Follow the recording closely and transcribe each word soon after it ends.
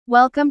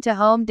Welcome to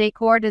Home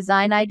Decor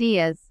Design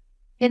Ideas.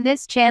 In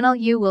this channel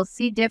you will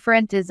see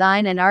different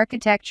design and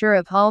architecture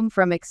of home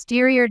from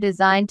exterior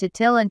design to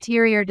till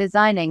interior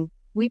designing.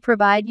 We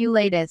provide you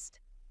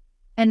latest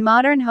and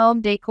modern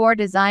home decor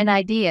design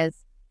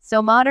ideas. So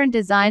modern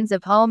designs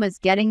of home is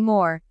getting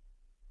more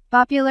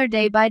popular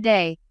day by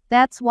day.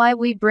 That's why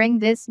we bring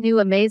this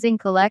new amazing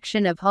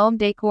collection of home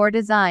decor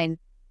design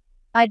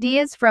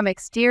ideas from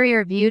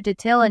exterior view to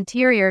till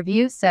interior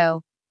view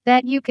so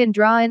that you can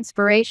draw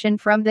inspiration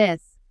from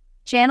this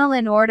channel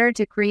in order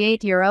to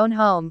create your own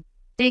home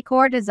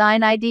decor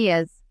design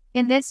ideas.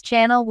 In this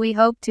channel we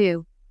hope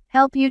to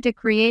help you to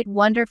create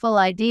wonderful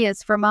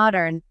ideas for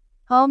modern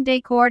home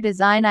decor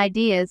design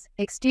ideas,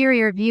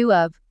 exterior view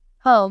of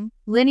home,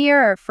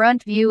 linear or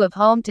front view of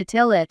home to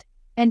till it,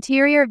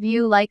 interior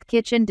view like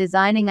kitchen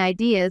designing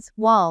ideas,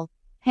 wall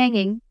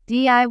hanging,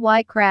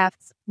 DIY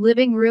crafts,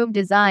 living room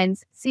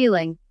designs,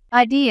 ceiling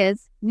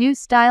ideas, new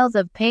styles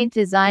of paint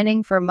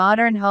designing for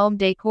modern home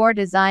decor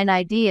design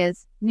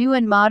ideas, new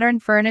and modern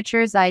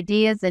furnitures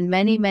ideas and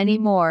many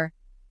more.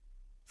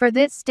 For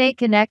this, stay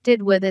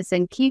connected with us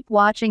and keep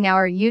watching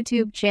our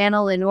YouTube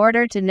channel in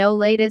order to know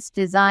latest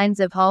designs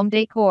of home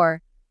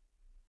decor.